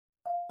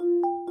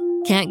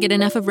Can't get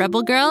enough of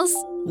Rebel Girls?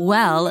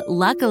 Well,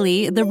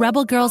 luckily, the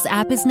Rebel Girls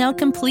app is now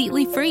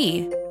completely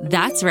free.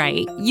 That's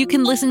right, you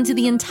can listen to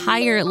the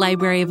entire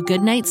library of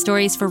goodnight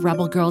stories for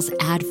Rebel Girls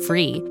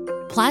ad-free.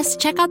 Plus,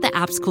 check out the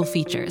app's cool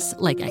features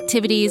like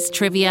activities,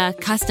 trivia,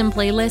 custom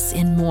playlists,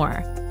 and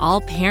more.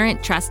 All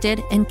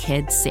parent-trusted and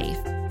kids-safe.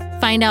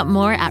 Find out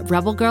more at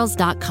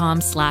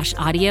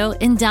rebelgirls.com/audio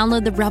and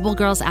download the Rebel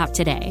Girls app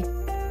today.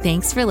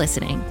 Thanks for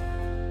listening.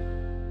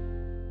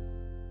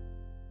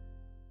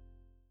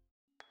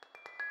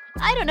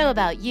 I don't know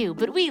about you,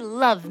 but we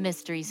love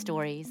mystery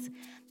stories.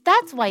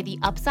 That's why The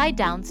Upside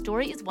Down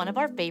Story is one of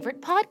our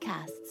favorite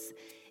podcasts.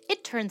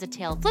 It turns a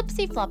tale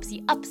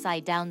flipsy-flopsy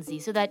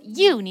upside-downsy so that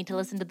you need to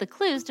listen to the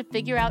clues to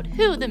figure out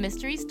who the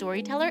mystery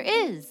storyteller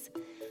is.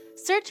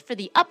 Search for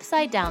The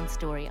Upside Down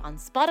Story on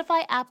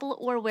Spotify, Apple,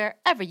 or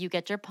wherever you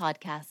get your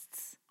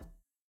podcasts.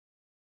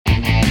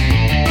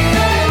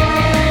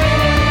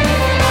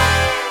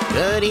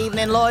 Good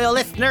evening, loyal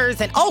listeners,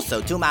 and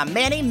also to my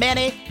many,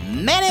 many,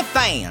 many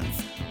fans.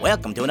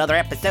 Welcome to another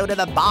episode of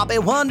the Bobby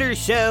Wonder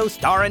Show,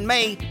 starring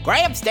me,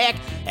 Grabstack,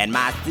 and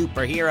my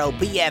superhero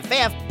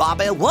BFF,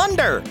 Bobby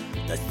Wonder.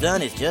 The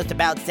sun is just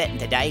about setting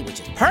today, which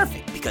is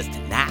perfect because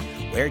tonight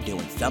we're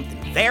doing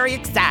something very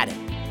exciting.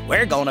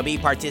 We're going to be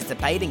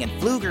participating in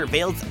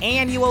Pflugerville's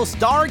annual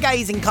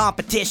Stargazing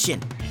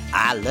competition.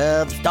 I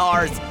love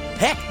stars.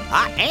 Heck,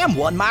 I am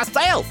one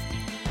myself.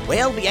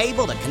 We'll be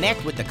able to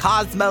connect with the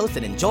cosmos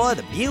and enjoy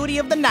the beauty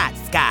of the night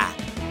sky.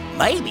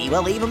 Maybe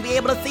we'll even be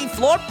able to see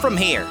Florp from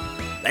here.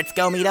 Let's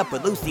go meet up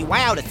with Lucy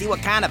Wow to see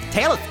what kind of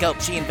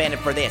telescope she invented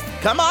for this.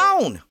 Come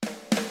on!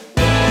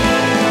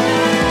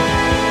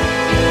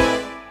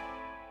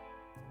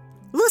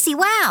 Lucy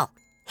Wow!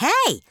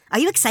 Hey, are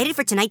you excited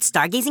for tonight's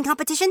stargazing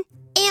competition?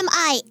 Am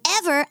I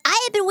ever?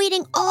 I have been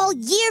waiting all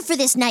year for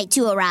this night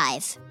to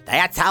arrive.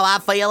 That's how I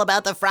feel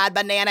about the fried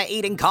banana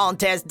eating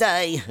contest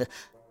day.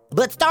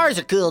 But stars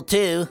are cool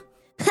too.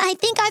 I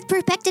think I've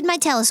perfected my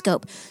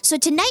telescope, so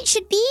tonight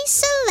should be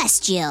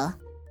celestial.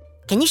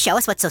 Can you show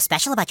us what's so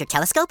special about your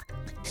telescope?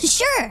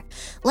 Sure.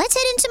 Let's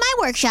head into my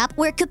workshop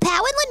where Kapow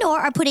and Lenore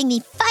are putting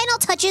the final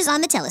touches on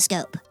the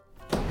telescope.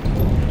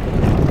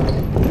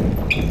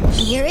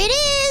 Here it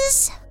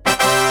is.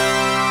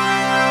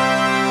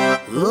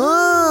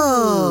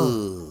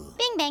 Ooh.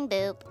 Bing, bang,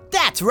 boop.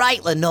 That's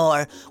right,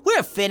 Lenore.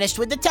 We're finished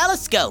with the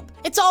telescope.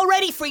 It's all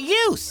ready for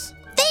use.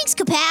 Thanks,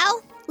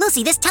 Kapow.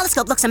 Lucy, this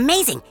telescope looks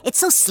amazing. It's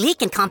so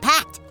sleek and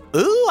compact.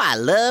 Ooh, I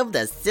love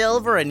the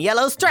silver and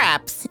yellow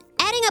stripes.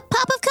 Adding a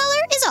pop of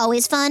color is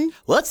always fun.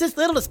 What's this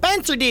little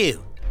dispenser do?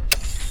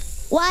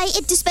 Why,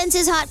 it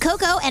dispenses hot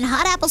cocoa and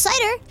hot apple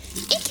cider.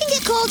 It can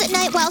get cold at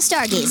night while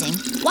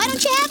stargazing. Why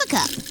don't you have a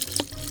cup?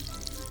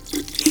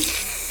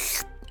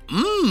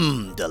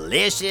 Mmm,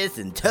 delicious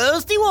and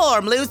toasty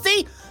warm,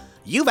 Lucy.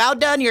 You've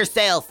outdone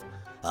yourself.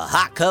 A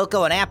hot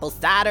cocoa and apple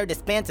cider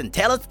dispensing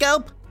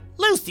telescope?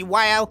 Lucy,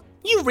 wow,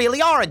 you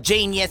really are a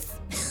genius.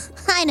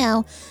 I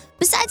know.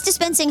 Besides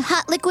dispensing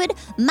hot liquid,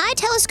 my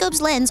telescope's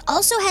lens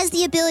also has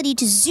the ability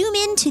to zoom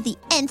in to the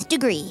nth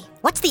degree.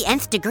 What's the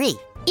nth degree?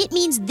 It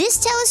means this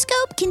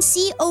telescope can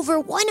see over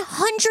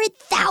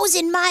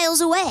 100,000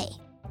 miles away.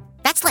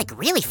 That's like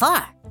really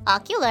far.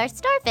 Ocular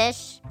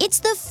starfish. It's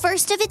the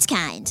first of its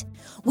kind.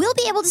 We'll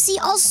be able to see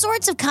all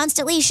sorts of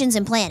constellations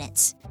and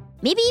planets.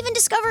 Maybe even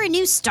discover a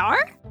new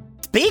star?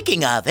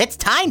 Speaking of, it's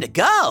time to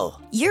go.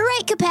 You're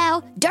right,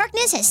 Kapow.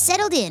 Darkness has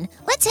settled in.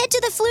 Let's head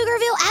to the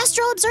Pflugerville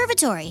Astral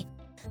Observatory.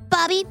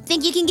 Bobby,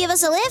 think you can give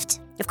us a lift?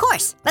 Of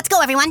course. Let's go,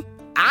 everyone.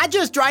 I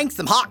just drank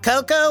some hot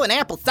cocoa and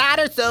apple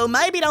cider, so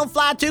maybe don't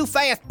fly too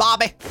fast,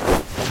 Bobby.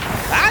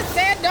 I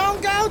said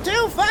don't go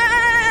too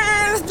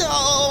fast.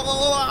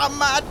 Oh, I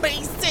might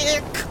be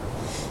sick.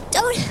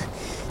 Don't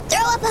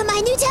throw up on my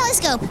new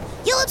telescope.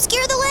 You'll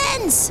obscure the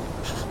lens.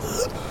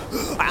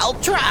 I'll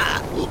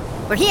try.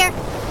 We're here.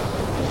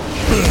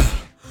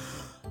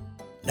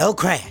 No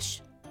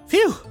crash.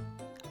 Phew.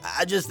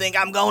 I just think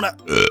I'm gonna...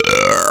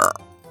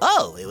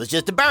 Oh, it was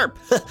just a burp.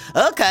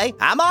 Okay,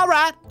 I'm all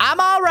right.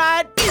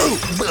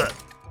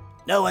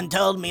 No one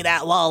told me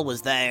that wall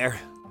was there.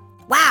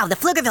 Wow, the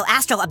Pflugerville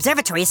Astral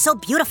Observatory is so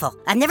beautiful.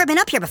 I've never been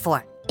up here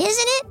before.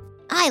 Isn't it?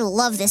 I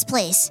love this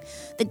place.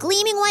 The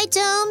gleaming white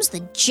domes, the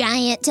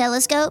giant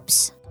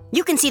telescopes.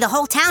 You can see the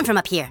whole town from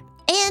up here.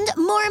 And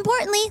more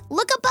importantly,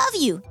 look above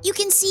you. You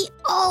can see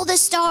all the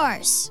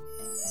stars.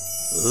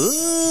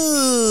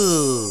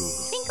 Ooh.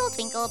 Twinkle,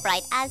 twinkle,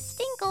 bright as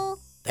stinkle.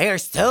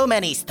 There's so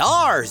many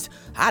stars.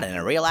 I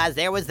didn't realize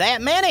there was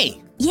that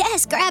many.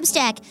 Yes,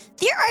 Grabstack.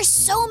 There are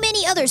so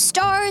many other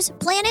stars,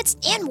 planets,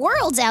 and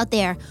worlds out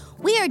there.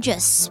 We are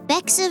just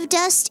specks of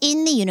dust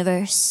in the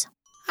universe.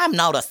 I'm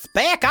not a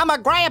speck, I'm a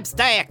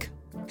Grabstack.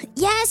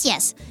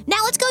 Yes.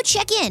 Now let's go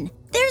check in.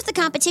 There's the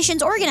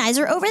competition's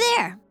organizer over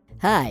there.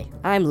 Hi,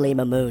 I'm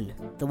Lima Moon,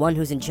 the one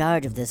who's in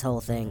charge of this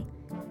whole thing.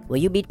 Will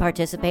you be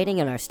participating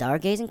in our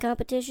stargazing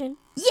competition?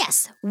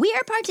 Yes, we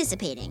are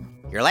participating.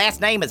 Your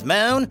last name is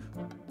Moon?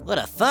 What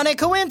a funny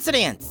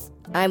coincidence.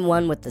 I'm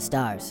one with the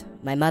stars.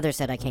 My mother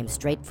said I came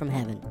straight from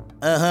heaven.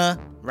 Uh-huh,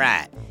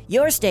 right.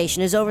 Your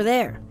station is over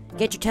there.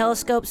 Get your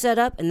telescope set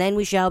up, and then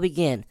we shall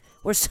begin.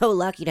 We're so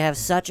lucky to have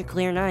such a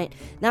clear night.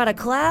 Not a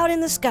cloud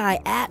in the sky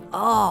at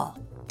all.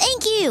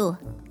 Thank you.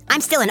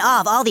 I'm still in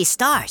awe of all these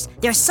stars.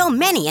 There are so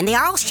many, and they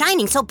are all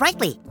shining so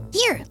brightly.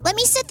 Here, let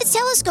me set the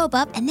telescope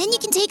up, and then you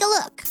can take a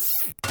look.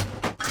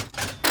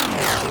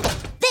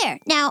 There.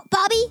 Now,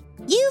 Bobby,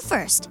 you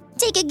first.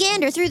 Take a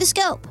gander through the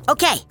scope.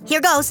 Okay,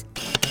 here goes.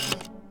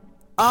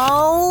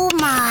 Oh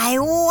my,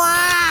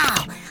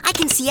 wow! I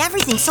can see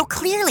everything so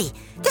clearly.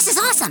 This is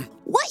awesome.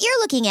 What you're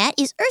looking at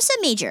is Ursa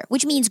Major,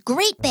 which means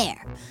Great Bear.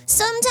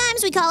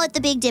 Sometimes we call it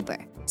the Big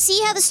Dipper.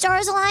 See how the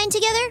stars align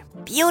together?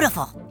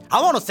 Beautiful.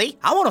 I want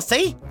to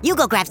see. You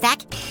go,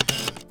 Grabstack.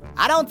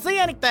 I don't see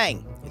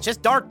anything. It's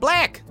just dark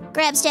black.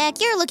 Grabstack,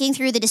 you're looking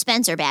through the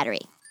dispenser battery,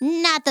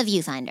 not the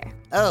viewfinder.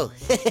 Oh,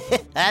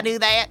 I knew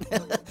that.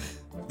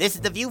 This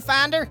is the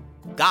viewfinder?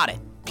 Got it.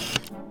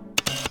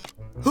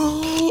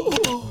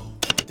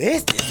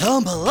 This is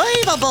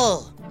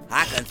unbelievable.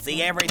 I can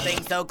see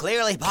everything so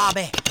clearly,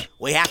 Bobby.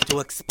 We have to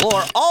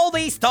explore all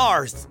these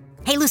stars.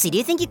 Hey, Lucy, do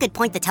you think you could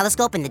point the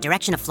telescope in the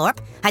direction of Florp?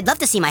 I'd love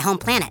to see my home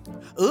planet.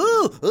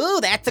 Ooh,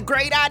 that's a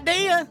great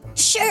idea.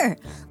 Sure.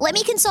 Let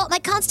me consult my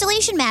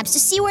constellation maps to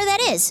see where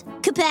that is.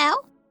 Kapow!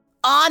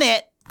 On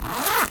it.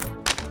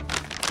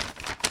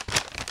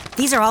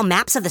 These are all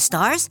maps of the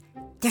stars?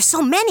 There's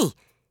so many.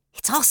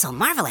 It's all so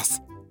marvelous.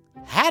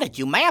 How did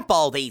you map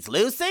all these,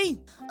 Lucy?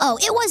 Oh,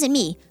 it wasn't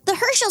me. The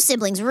Herschel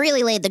siblings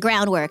really laid the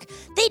groundwork.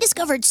 They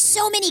discovered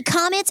so many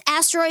comets,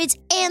 asteroids,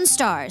 and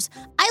stars.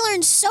 I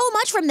learned so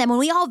much from them when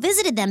we all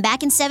visited them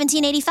back in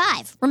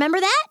 1785. Remember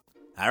that?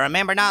 I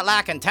remember not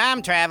liking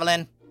time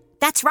traveling.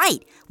 That's right.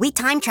 We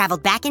time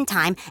traveled back in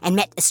time and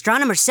met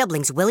astronomer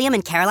siblings William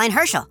and Caroline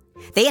Herschel.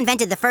 They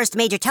invented the first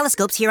major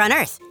telescopes here on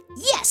Earth.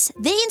 Yes,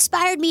 they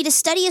inspired me to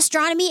study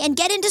astronomy and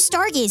get into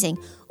stargazing,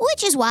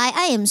 which is why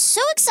I am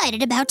so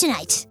excited about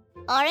tonight.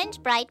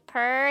 Orange bright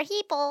per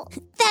people.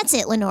 That's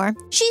it, Lenore.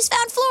 She's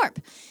found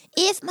Florp.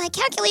 If my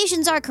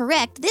calculations are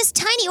correct, this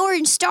tiny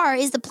orange star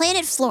is the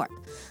planet Florp.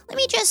 Let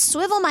me just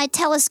swivel my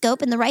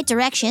telescope in the right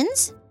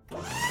directions.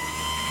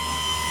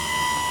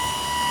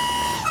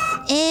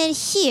 And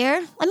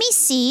here, let me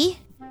see.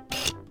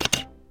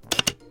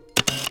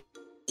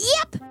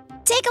 Yep!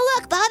 Take a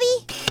look,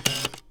 Bobby.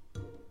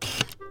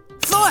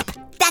 Florp!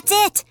 That's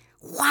it!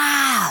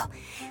 Wow!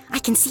 I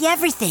can see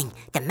everything.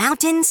 The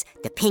mountains,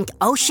 the pink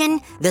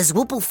ocean, the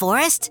Zwoople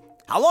forest.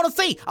 I want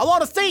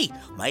to see.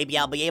 Maybe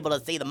I'll be able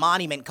to see the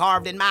monument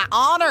carved in my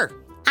honor.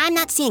 I'm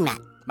not seeing that.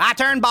 My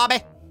turn, Bobby.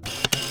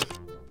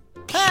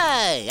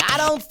 Hey, I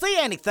don't see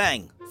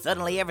anything.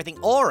 Suddenly everything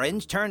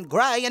orange turned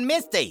gray and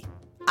misty.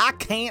 I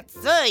can't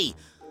see.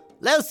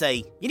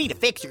 Lucy, you need to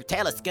fix your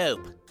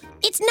telescope.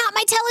 It's not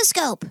my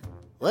telescope.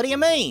 What do you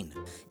mean?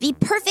 The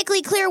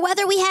perfectly clear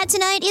weather we had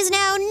tonight is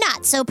now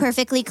not so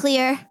perfectly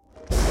clear.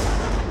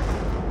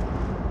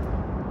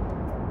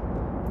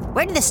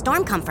 Where did the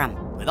storm come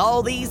from? With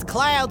all these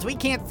clouds, we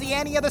can't see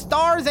any of the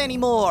stars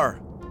anymore.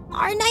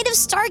 Our night of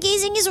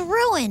stargazing is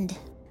ruined.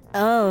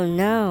 Oh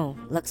no.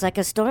 Looks like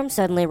a storm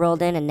suddenly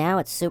rolled in and now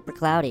it's super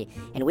cloudy,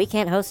 and we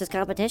can't host this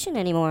competition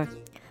anymore.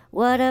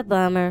 What a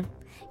bummer.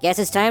 Guess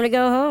it's time to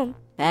go home.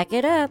 Pack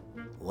it up.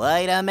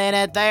 Wait a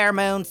minute there,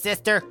 Moon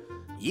Sister.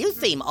 You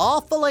seem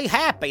awfully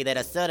happy that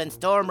a sudden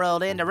storm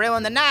rolled in to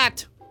ruin the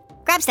night.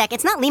 Grabstack,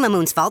 it's not Lima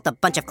Moon's fault a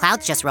bunch of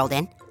clouds just rolled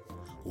in.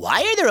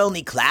 Why are there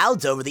only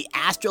clouds over the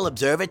Astral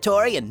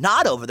Observatory and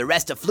not over the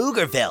rest of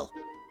Pflugerville?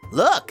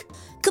 Look!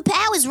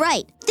 Kapow is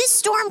right. This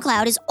storm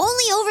cloud is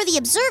only over the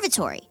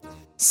observatory.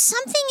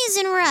 Something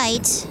isn't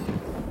right.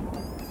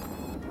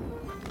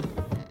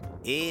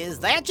 Is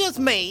that just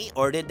me,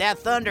 or did that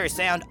thunder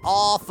sound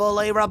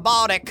awfully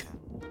robotic?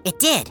 It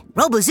did.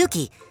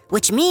 Robozuki,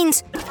 which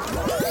means...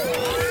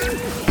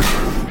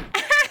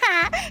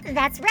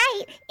 That's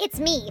right. It's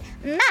me,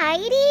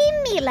 Mighty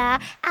Mila.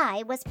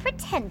 I was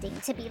pretending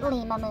to be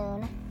Lima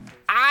Moon.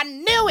 I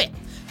knew it!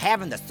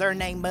 Having the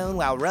surname Moon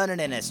while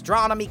running an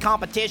astronomy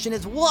competition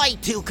is way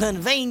too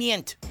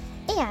convenient.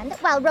 And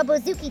while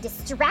Robozuki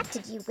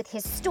distracted you with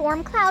his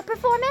storm cloud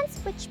performance,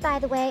 which, by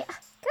the way,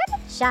 good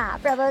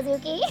job,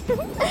 Robozuki.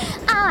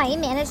 I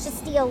managed to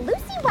steal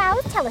Lucy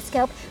Wow's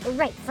telescope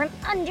right from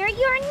under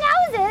your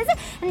noses.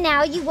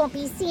 Now you won't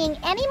be seeing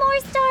any more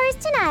stars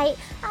tonight.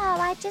 Oh,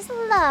 I just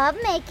love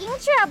making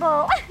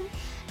trouble.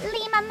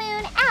 Lima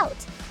Moon out.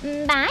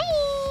 Bye.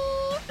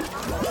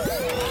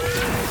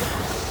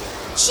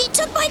 She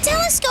took my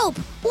telescope.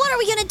 What are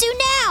we gonna do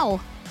now?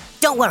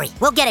 Don't worry,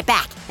 we'll get it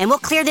back, and we'll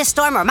clear this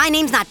storm or my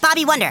name's not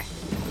Bobby Wonder.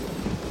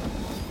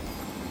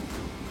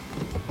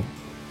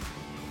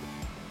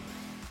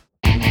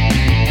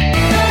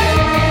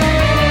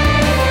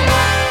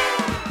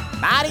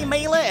 Mighty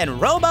Mila and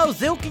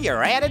Robozuki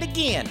are at it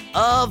again,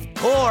 of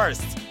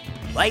course.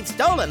 They've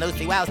stolen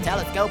Lucy Wow's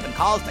telescope and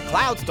caused a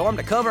cloud storm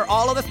to cover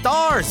all of the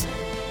stars.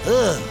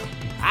 Ugh,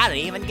 I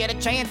didn't even get a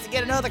chance to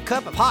get another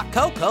cup of hot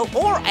cocoa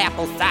or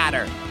apple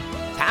cider.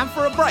 Time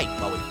for a break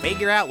while we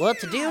figure out what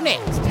to do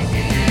next.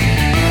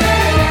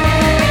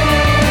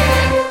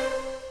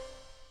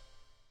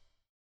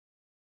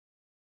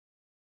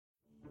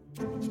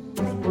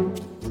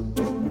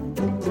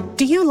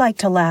 you like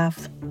to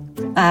laugh?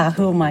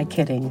 Who am I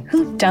kidding?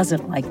 Who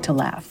doesn't like to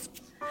laugh?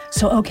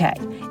 So, okay,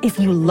 if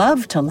you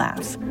love to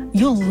laugh,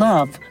 you'll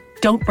love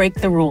Don't Break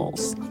the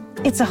Rules.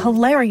 It's a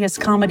hilarious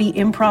comedy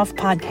improv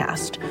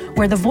podcast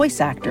where the voice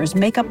actors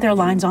make up their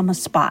lines on the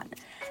spot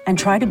and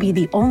try to be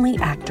the only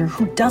actor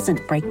who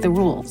doesn't break the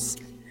rules.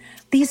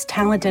 These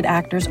talented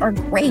actors are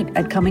great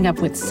at coming up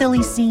with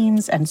silly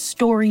scenes and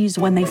stories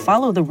when they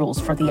follow the rules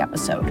for the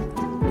episode.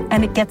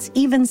 And it gets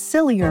even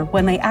sillier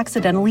when they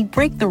accidentally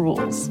break the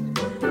rules.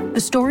 The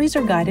stories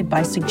are guided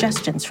by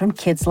suggestions from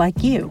kids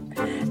like you,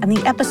 and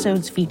the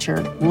episodes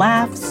feature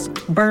laughs,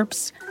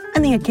 burps,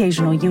 and the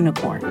occasional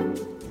unicorn.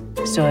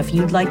 So if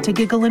you'd like to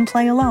giggle and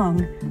play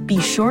along,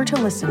 be sure to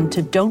listen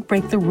to Don't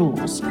Break the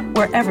Rules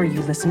wherever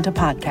you listen to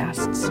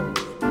podcasts.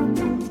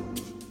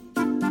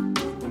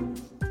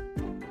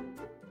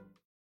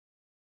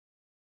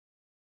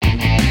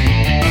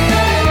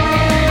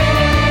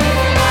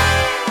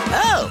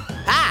 Oh,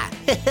 hi.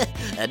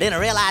 I didn't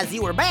realize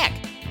you were back.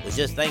 Was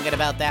just thinking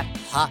about that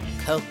hot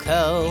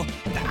cocoa.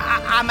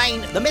 I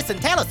mean, the missing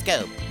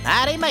telescope.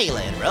 Mighty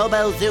Mila and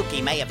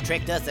Robozuki may have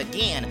tricked us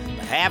again,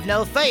 but have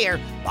no fear.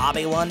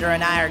 Bobby Wonder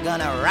and I are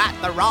gonna right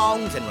the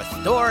wrongs and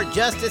restore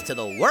justice to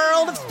the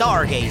world of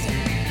stargazing.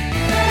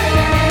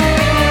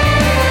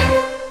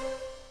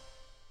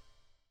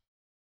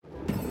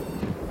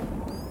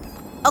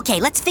 Okay,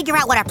 let's figure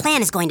out what our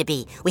plan is going to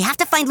be. We have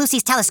to find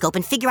Lucy's telescope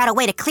and figure out a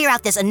way to clear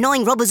out this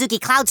annoying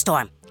Robozuki cloud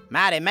storm.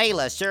 Mighty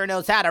Mila sure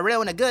knows how to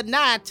ruin a good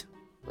night.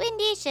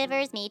 Windy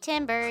shivers me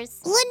timbers.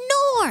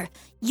 Lenore,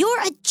 you're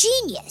a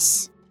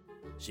genius.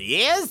 She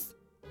is?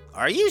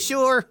 Are you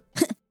sure?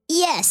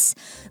 Yes,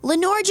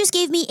 Lenore just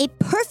gave me a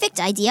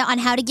perfect idea on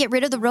how to get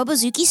rid of the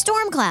Robozuki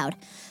storm cloud.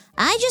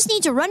 I just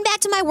need to run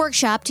back to my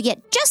workshop to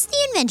get just the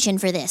invention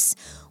for this.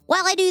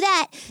 While I do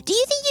that, do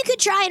you think you could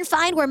try and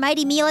find where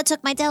Mighty Mila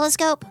took my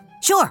telescope?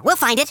 Sure, we'll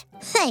find it.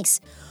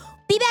 Thanks.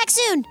 Be back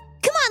soon.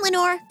 Come on,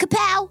 Lenore.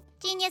 Kapow.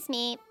 Genius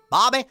me.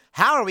 Bobby,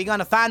 how are we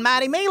gonna find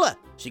Mighty Mila?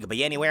 She could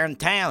be anywhere in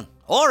town,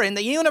 or in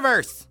the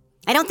universe.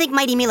 I don't think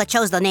Mighty Mila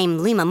chose the name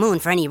Lima Moon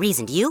for any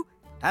reason, do you?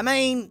 I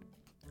mean,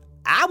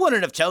 I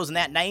wouldn't have chosen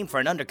that name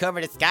for an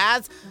undercover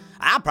disguise.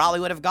 I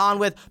probably would have gone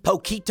with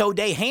Poquito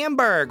de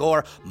Hamburg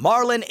or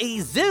Marlin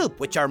E.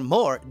 Zoop, which are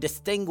more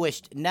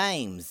distinguished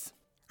names.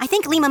 I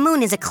think Lima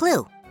Moon is a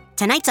clue.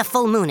 Tonight's a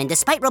full moon, and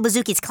despite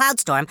Robozuki's cloud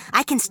storm,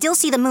 I can still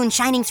see the moon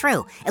shining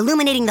through,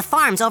 illuminating the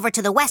farms over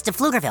to the west of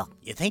Pflugerville.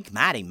 You think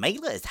Mighty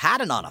Mila is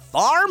hiding on a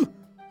farm?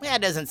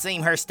 That doesn't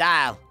seem her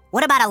style.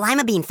 What about a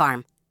lima bean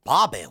farm?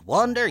 Bobby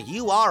Wonder,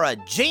 you are a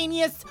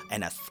genius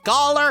and a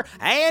scholar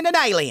and an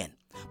alien.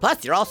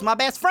 Plus, you're also my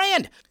best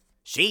friend.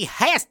 She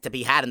has to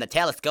be hiding the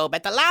telescope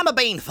at the lima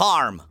bean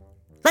farm.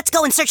 Let's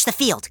go and search the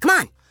field. Come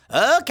on.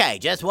 Okay,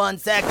 just 1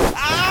 second.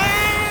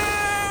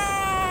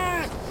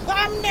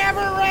 I'm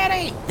never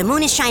ready. The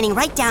moon is shining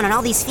right down on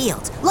all these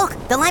fields. Look,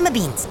 the lima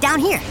beans, down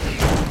here.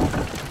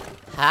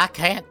 I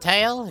can't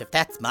tell if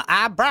that's my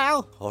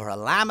eyebrow or a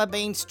lima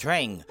bean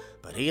string.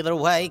 But either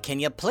way, can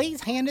you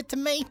please hand it to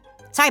me?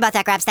 Sorry about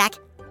that, Grabstack.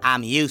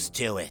 I'm used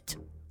to it.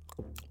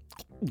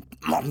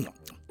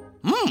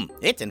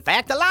 It's in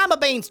fact a lima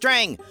bean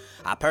string.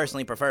 I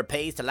personally prefer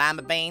peas to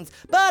lima beans,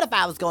 but if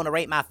I was going to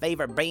rate my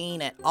favorite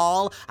bean at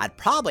all, I'd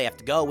probably have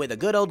to go with a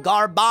good old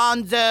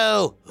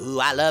garbanzo. Ooh,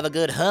 I love a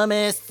good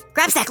hummus.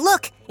 Grabstack,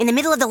 look! In the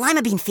middle of the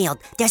lima bean field,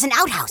 there's an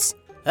outhouse.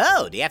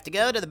 Oh, do you have to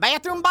go to the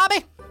bathroom,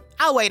 Bobby?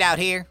 I'll wait out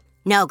here.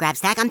 No,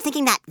 Grabstack, I'm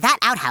thinking that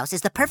outhouse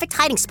is the perfect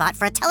hiding spot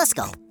for a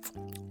telescope.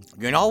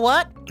 You know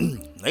what?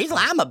 These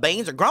lima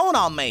beans are growing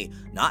on me.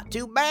 Not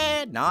too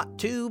bad, not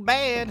too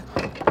bad.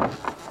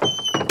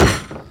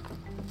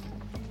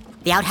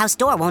 The outhouse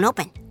door won't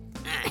open.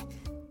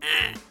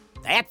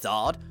 That's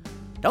odd.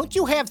 Don't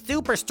you have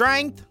super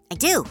strength? I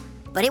do,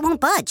 but it won't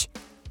budge.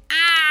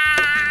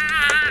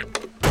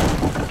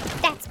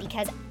 That's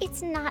because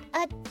it's not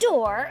a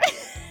door.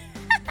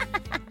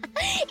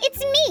 It's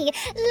me,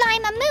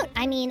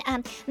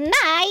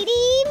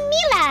 Mighty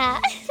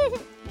Mila.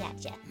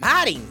 Gotcha.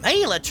 Mighty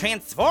Mila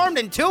transformed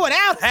into an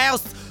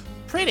outhouse.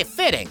 Pretty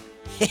fitting.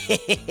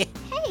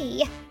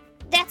 Hey,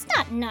 that's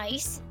not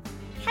nice.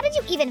 How did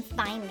you even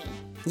find me?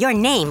 Your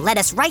name led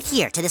us right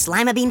here to this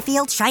lima bean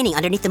field shining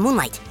underneath the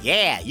moonlight.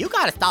 Yeah, you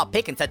gotta stop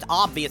picking such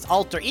obvious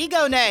alter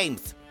ego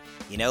names.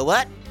 You know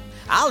what?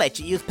 I'll let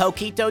you use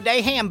Poquito de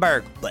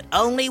Hamburg, but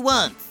only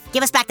once.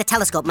 Give us back the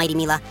telescope, Mighty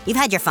Mila. You've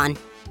had your fun.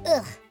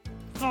 Ugh,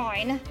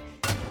 fine.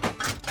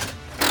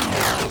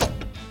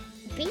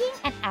 Being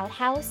an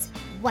outhouse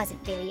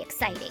wasn't very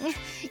exciting.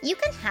 You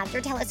can have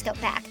your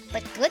telescope back,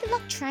 but good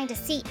luck trying to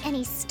see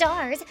any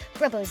stars.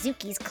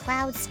 Robozuki's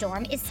cloud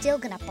storm is still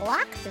gonna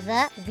block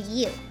the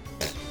view.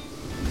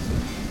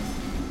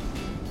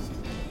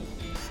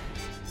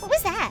 What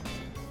was that?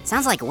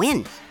 Sounds like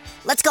wind.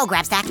 Let's go,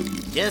 Grabstack.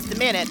 Just a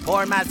minute,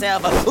 pouring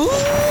myself a...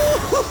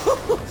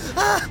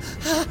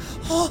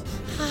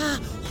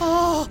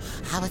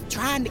 I was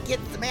trying to get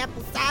some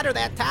apple cider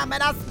that time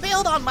and I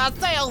spilled on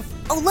myself.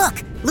 Oh,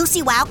 look!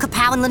 Lucy, Wow,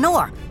 Kapow, and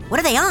Lenore. What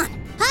are they on?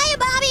 Hiya,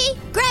 Bobby.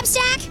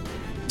 Grabstack.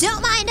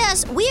 Don't mind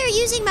us. We are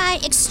using my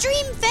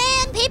extreme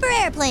fan paper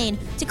airplane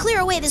to clear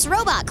away this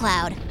robot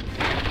cloud.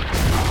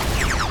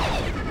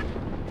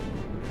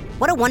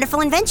 What a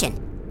wonderful invention.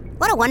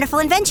 What a wonderful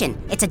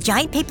invention. It's a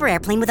giant paper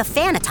airplane with a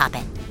fan atop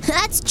it.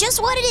 That's just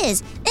what it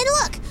is. And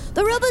look,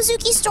 the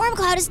Robozuki storm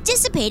cloud is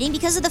dissipating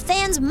because of the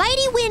fan's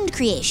mighty wind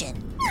creation.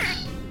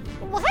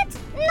 What?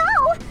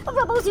 No!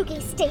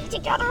 Robozuki, stay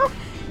together.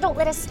 Don't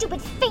let a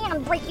stupid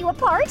fan break you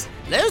apart.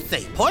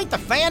 Lucy, point the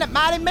fan at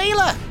Mighty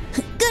Mila.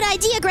 Good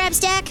idea,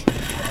 Grabstack.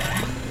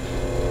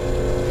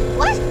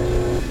 What?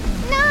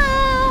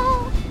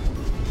 No!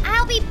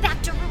 I'll be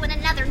back to ruin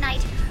another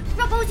night.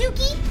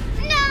 Robozuki,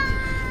 no!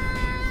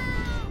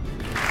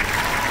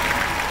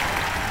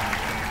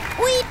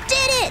 We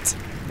did it!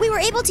 We were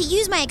able to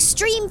use my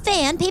extreme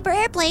fan paper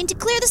airplane to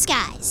clear the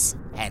skies.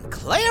 And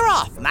clear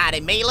off,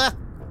 Mighty Mila.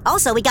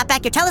 Also, we got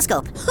back your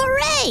telescope.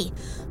 Hooray!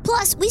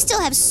 Plus, we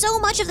still have so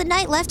much of the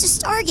night left to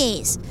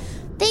stargaze.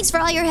 Thanks for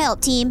all your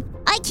help, team.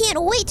 I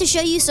can't wait to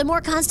show you some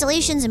more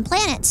constellations and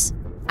planets.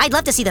 I'd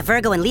love to see the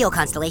Virgo and Leo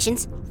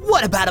constellations.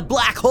 What about a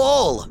black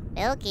hole?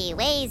 Milky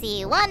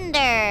Wazy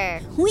Wonder.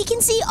 We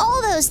can see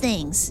all those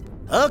things.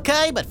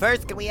 Okay, but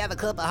first, can we have a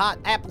cup of hot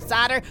apple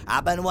cider?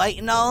 I've been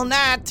waiting all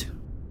night.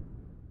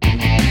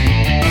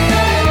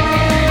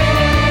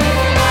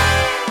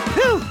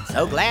 Whew,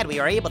 so glad we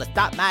were able to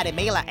stop Mighty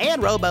Mila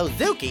and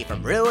Robozuki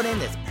from ruining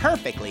this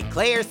perfectly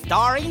clear,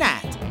 starry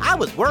night. I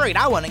was worried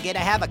I wouldn't get to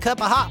have a cup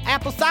of hot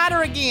apple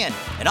cider again.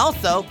 And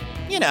also,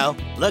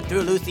 look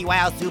through Lucy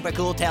Wow's super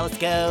cool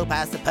telescope,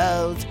 I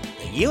suppose.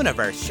 The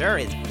universe sure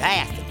is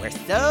vast, and we're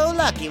so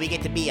lucky we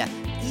get to be a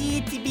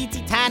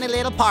itsy-bitsy tiny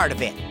little part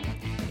of it.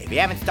 If you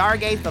haven't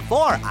stargazed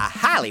before, I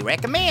highly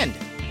recommend.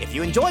 If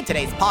you enjoyed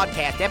today's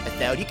podcast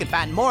episode, you can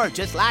find more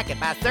just like it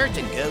by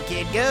searching Go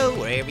Kid Go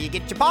wherever you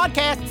get your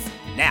podcasts.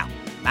 Now,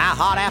 my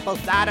hot apple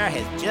cider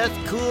has just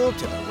cooled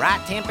to the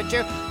right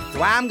temperature,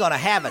 so I'm gonna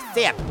have a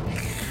sip.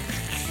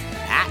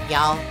 Night,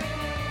 y'all.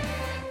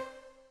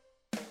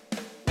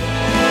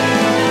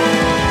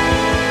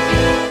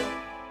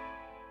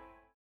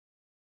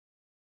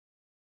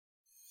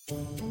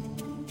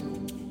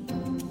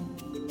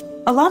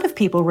 A lot of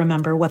people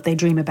remember what they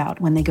dream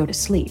about when they go to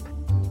sleep.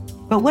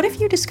 But what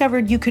if you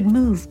discovered you could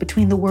move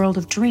between the world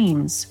of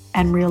dreams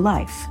and real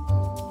life?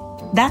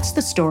 That's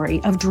the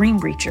story of Dream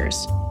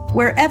Breachers,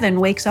 where Evan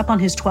wakes up on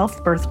his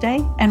 12th birthday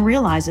and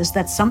realizes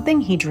that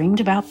something he dreamed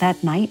about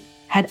that night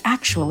had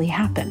actually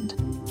happened.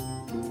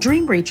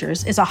 Dream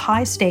Breachers is a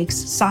high-stakes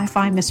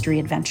sci-fi mystery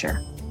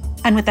adventure.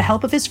 And with the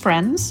help of his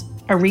friends,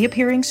 a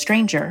reappearing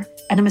stranger,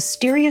 and a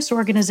mysterious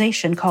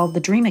organization called the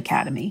Dream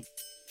Academy,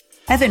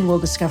 Evan will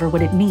discover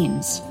what it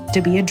means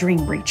to be a Dream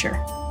Breacher.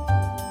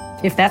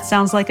 If that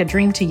sounds like a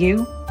dream to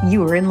you,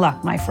 you are in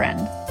luck, my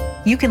friend.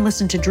 You can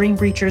listen to Dream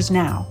Breachers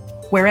now,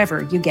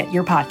 wherever you get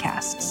your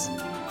podcasts.